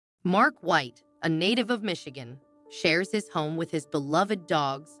Mark White, a native of Michigan, shares his home with his beloved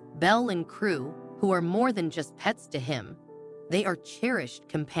dogs, Belle and Crew, who are more than just pets to him. They are cherished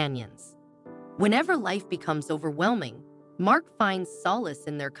companions. Whenever life becomes overwhelming, Mark finds solace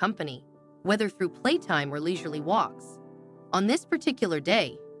in their company, whether through playtime or leisurely walks. On this particular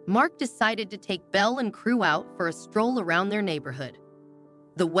day, Mark decided to take Belle and Crew out for a stroll around their neighborhood.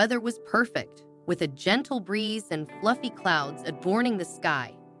 The weather was perfect, with a gentle breeze and fluffy clouds adorning the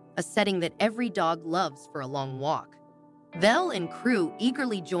sky, a setting that every dog loves for a long walk. Belle and Crew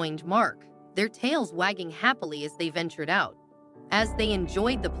eagerly joined Mark, their tails wagging happily as they ventured out. As they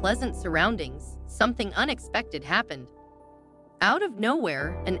enjoyed the pleasant surroundings, something unexpected happened. Out of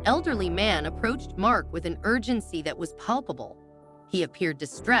nowhere, an elderly man approached Mark with an urgency that was palpable. He appeared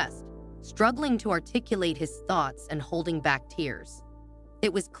distressed, struggling to articulate his thoughts and holding back tears.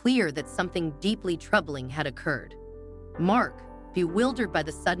 It was clear that something deeply troubling had occurred. Mark, bewildered by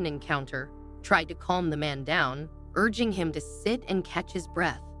the sudden encounter, tried to calm the man down, urging him to sit and catch his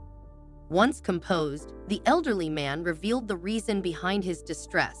breath. Once composed, the elderly man revealed the reason behind his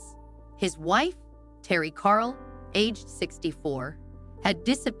distress. His wife, Terry Carl, aged 64, had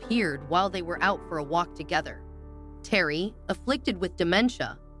disappeared while they were out for a walk together. Terry, afflicted with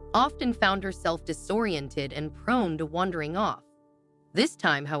dementia, often found herself disoriented and prone to wandering off. This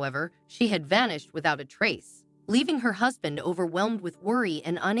time, however, she had vanished without a trace, leaving her husband overwhelmed with worry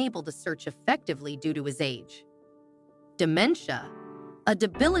and unable to search effectively due to his age. Dementia, a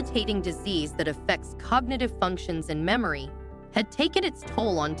debilitating disease that affects cognitive functions and memory, had taken its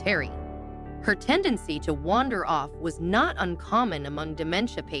toll on Terry. Her tendency to wander off was not uncommon among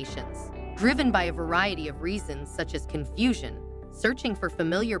dementia patients, driven by a variety of reasons such as confusion, searching for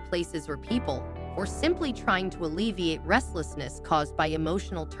familiar places or people, or simply trying to alleviate restlessness caused by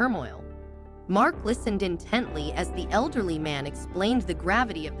emotional turmoil. Mark listened intently as the elderly man explained the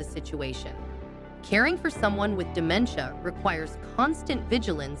gravity of the situation. Caring for someone with dementia requires constant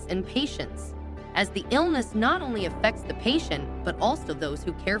vigilance and patience, as the illness not only affects the patient but also those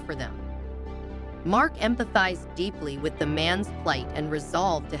who care for them. Mark empathized deeply with the man's plight and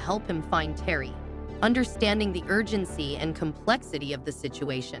resolved to help him find Terry, understanding the urgency and complexity of the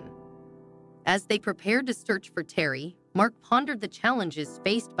situation. As they prepared to search for Terry, Mark pondered the challenges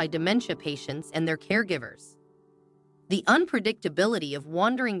faced by dementia patients and their caregivers. The unpredictability of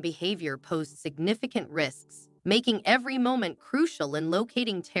wandering behavior posed significant risks, making every moment crucial in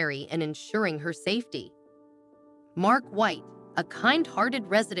locating Terry and ensuring her safety. Mark White, a kind-hearted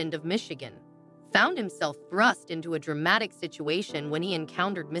resident of Michigan, found himself thrust into a dramatic situation when he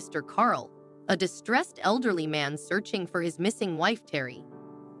encountered Mr. Carl, a distressed elderly man searching for his missing wife, Terry.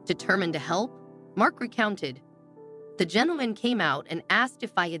 Determined to help, Mark recounted, "The gentleman came out and asked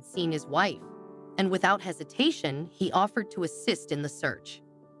if I had seen his wife, and without hesitation, he offered to assist in the search."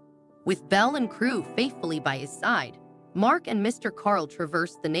 With Belle and Crew faithfully by his side, Mark and Mr. Carl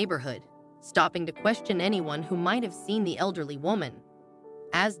traversed the neighborhood, stopping to question anyone who might have seen the elderly woman.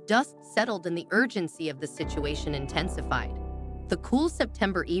 As dusk settled and the urgency of the situation intensified, the cool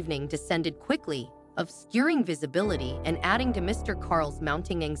September evening descended quickly, obscuring visibility and adding to Mr. Carl's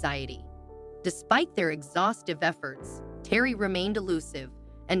mounting anxiety. Despite their exhaustive efforts, Terry remained elusive,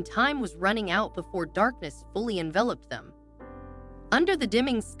 and time was running out before darkness fully enveloped them. Under the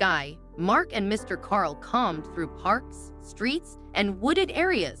dimming sky, Mark and Mr. Carl combed through parks, streets, and wooded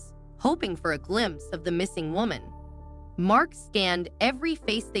areas, hoping for a glimpse of the missing woman. Mark scanned every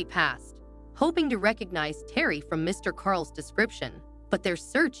face they passed, hoping to recognize Terry from Mr. Carl's description, but their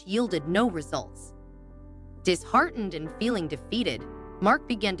search yielded no results. Disheartened and feeling defeated, Mark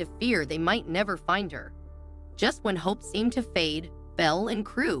began to fear they might never find her. Just when hope seemed to fade, Belle and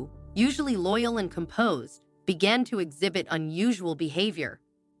Crew, usually loyal and composed, began to exhibit unusual behavior.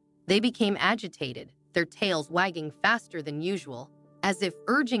 They became agitated, their tails wagging faster than usual, as if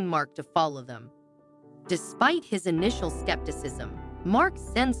urging Mark to follow them. Despite his initial skepticism, Mark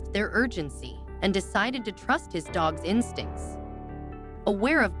sensed their urgency and decided to trust his dog's instincts.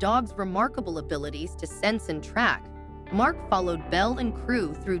 Aware of dogs' remarkable abilities to sense and track, Mark followed Belle and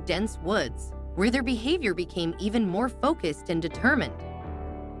Crew through dense woods, where their behavior became even more focused and determined.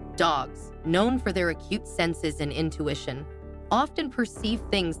 Dogs, known for their acute senses and intuition, often perceive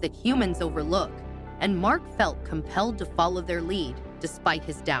things that humans overlook, and Mark felt compelled to follow their lead despite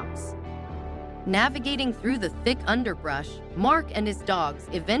his doubts. Navigating through the thick underbrush, Mark and his dogs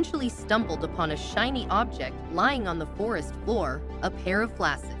eventually stumbled upon a shiny object lying on the forest floor, a pair of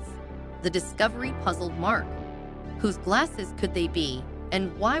glasses. The discovery puzzled Mark. Whose glasses could they be,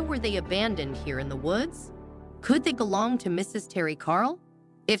 and why were they abandoned here in the woods? Could they belong to Mrs. Terry Carl?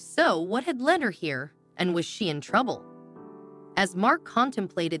 If so, what had led her here, and was she in trouble? As Mark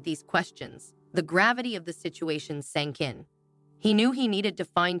contemplated these questions, the gravity of the situation sank in. He knew he needed to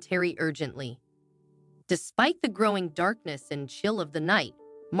find Terry urgently. Despite the growing darkness and chill of the night,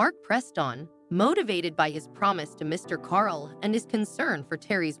 Mark pressed on, motivated by his promise to Mr. Carl and his concern for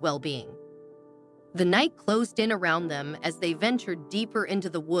Terry's well-being. The night closed in around them as they ventured deeper into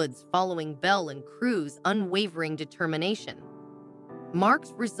the woods following Belle and Crew's unwavering determination.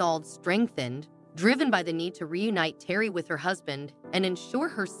 Mark's resolve strengthened, driven by the need to reunite Terry with her husband and ensure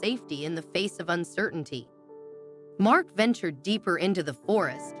her safety in the face of uncertainty. Mark ventured deeper into the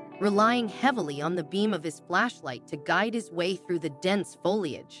forest, relying heavily on the beam of his flashlight to guide his way through the dense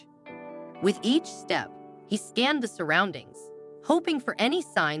foliage. With each step, he scanned the surroundings, hoping for any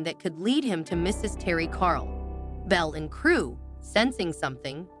sign that could lead him to Mrs. Terry Carl. Belle and Crew, sensing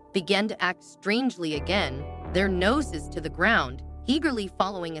something, began to act strangely again, their noses to the ground, eagerly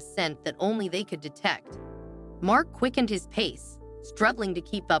following a scent that only they could detect. Mark quickened his pace, struggling to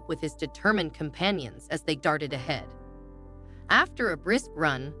keep up with his determined companions as they darted ahead. After a brisk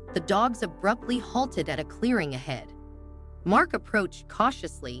run, the dogs abruptly halted at a clearing ahead. Mark approached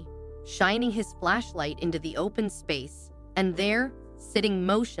cautiously, shining his flashlight into the open space, and there, sitting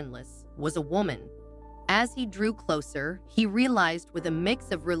motionless, was a woman. As he drew closer, he realized with a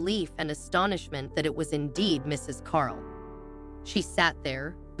mix of relief and astonishment that it was indeed Mrs. Carl. She sat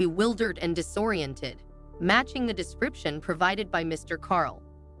there, bewildered and disoriented, matching the description provided by Mr. Carl.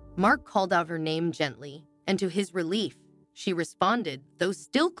 Mark called out her name gently, and to his relief, she responded, though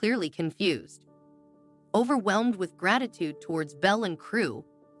still clearly confused. Overwhelmed with gratitude towards Belle and Crew,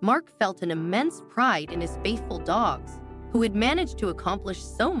 Mark felt an immense pride in his faithful dogs, who had managed to accomplish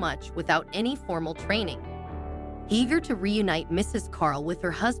so much without any formal training. Eager to reunite Mrs. Carl with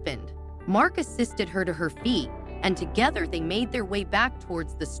her husband, Mark assisted her to her feet, and together they made their way back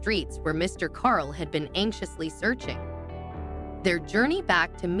towards the streets where Mr. Carl had been anxiously searching. Their journey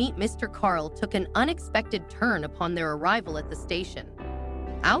back to meet Mr. Carl took an unexpected turn upon their arrival at the station.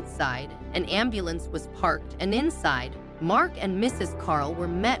 Outside, an ambulance was parked, and inside, Mark and Mrs. Carl were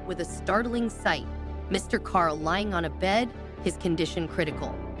met with a startling sight. Mr. Carl lying on a bed, his condition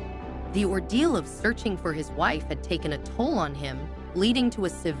critical. The ordeal of searching for his wife had taken a toll on him, leading to a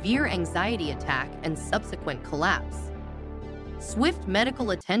severe anxiety attack and subsequent collapse. Swift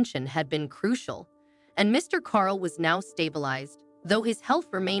medical attention had been crucial, and Mr. Carl was now stabilized, though his health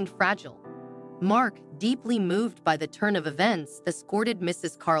remained fragile. Mark, deeply moved by the turn of events, escorted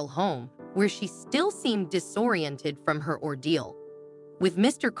Mrs. Carl home, where she still seemed disoriented from her ordeal. With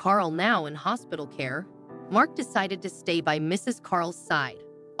Mr. Carl now in hospital care, Mark decided to stay by Mrs. Carl's side,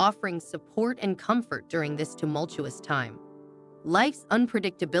 offering support and comfort during this tumultuous time. Life's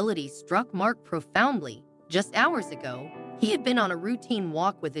unpredictability struck Mark profoundly. Just hours ago, he had been on a routine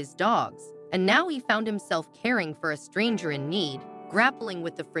walk with his dogs, and now he found himself caring for a stranger in need, grappling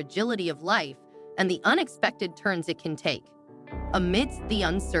with the fragility of life and the unexpected turns it can take. Amidst the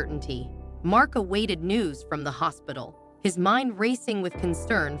uncertainty, Mark awaited news from the hospital, his mind racing with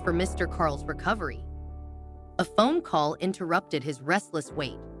concern for Mr. Carl's recovery. A phone call interrupted his restless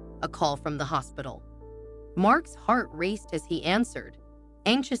wait, a call from the hospital. Mark's heart raced as he answered,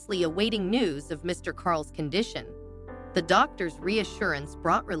 anxiously awaiting news of Mr. Carl's condition. The doctor's reassurance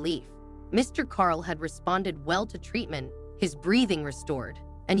brought relief. Mr. Carl had responded well to treatment, his breathing restored,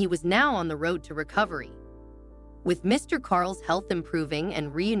 and he was now on the road to recovery. With Mr. Carl's health improving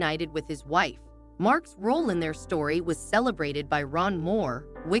and reunited with his wife, Mark's role in their story was celebrated by Ron Moore,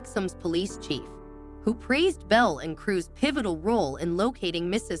 Wixom's police chief, who praised Belle and Crew's pivotal role in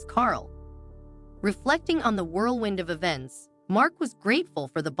locating Mrs. Carl. Reflecting on the whirlwind of events, Mark was grateful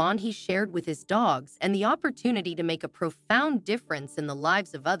for the bond he shared with his dogs and the opportunity to make a profound difference in the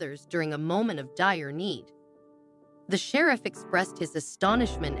lives of others during a moment of dire need. The sheriff expressed his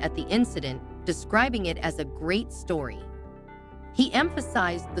astonishment at the incident, describing it as a great story. He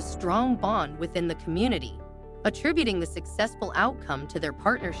emphasized the strong bond within the community, attributing the successful outcome to their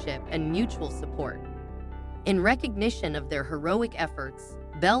partnership and mutual support. In recognition of their heroic efforts,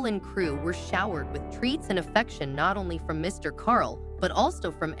 Belle and Crew were showered with treats and affection not only from Mr. Carl, but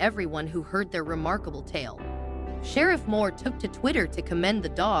also from everyone who heard their remarkable tale. Sheriff Moore took to Twitter to commend the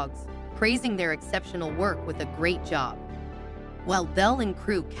dogs, praising their exceptional work with a great job. While Belle and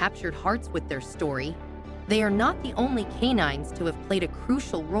Crew captured hearts with their story, they are not the only canines to have played a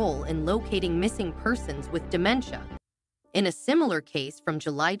crucial role in locating missing persons with dementia. In a similar case from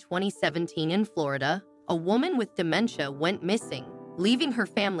July 2017 in Florida, a woman with dementia went missing, leaving her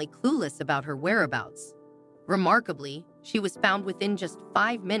family clueless about her whereabouts. Remarkably, she was found within just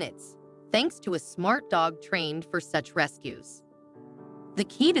 5 minutes, thanks to a smart dog trained for such rescues. The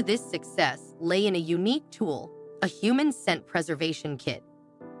key to this success lay in a unique tool, a human scent preservation kit.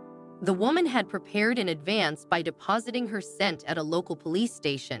 The woman had prepared in advance by depositing her scent at a local police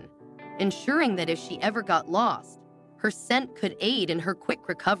station, ensuring that if she ever got lost, her scent could aid in her quick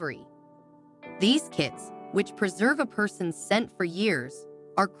recovery. These kits, which preserve a person's scent for years,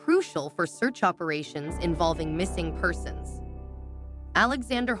 are crucial for search operations involving missing persons.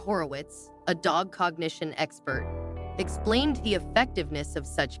 Alexander Horowitz, a dog cognition expert, explained the effectiveness of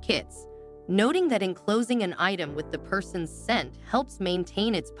such kits, noting that enclosing an item with the person's scent helps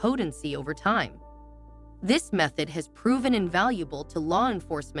maintain its potency over time. This method has proven invaluable to law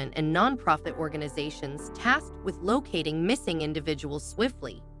enforcement and nonprofit organizations tasked with locating missing individuals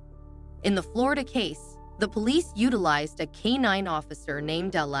swiftly. In the Florida case, the police utilized a canine officer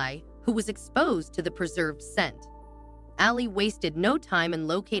named Ali, who was exposed to the preserved scent. Ali wasted no time in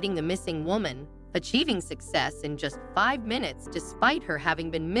locating the missing woman, achieving success in just 5 minutes despite her having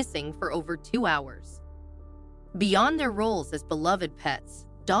been missing for over 2 hours. Beyond their roles as beloved pets,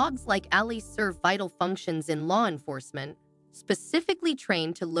 dogs like Ali serve vital functions in law enforcement, specifically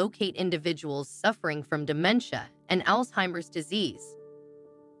trained to locate individuals suffering from dementia and Alzheimer's disease.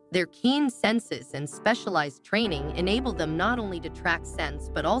 Their keen senses and specialized training enable them not only to track scents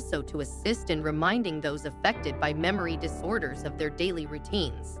but also to assist in reminding those affected by memory disorders of their daily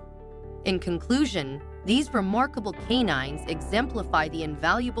routines. In conclusion, these remarkable canines exemplify the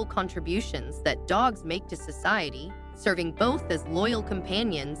invaluable contributions that dogs make to society, serving both as loyal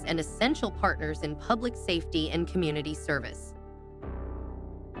companions and essential partners in public safety and community service.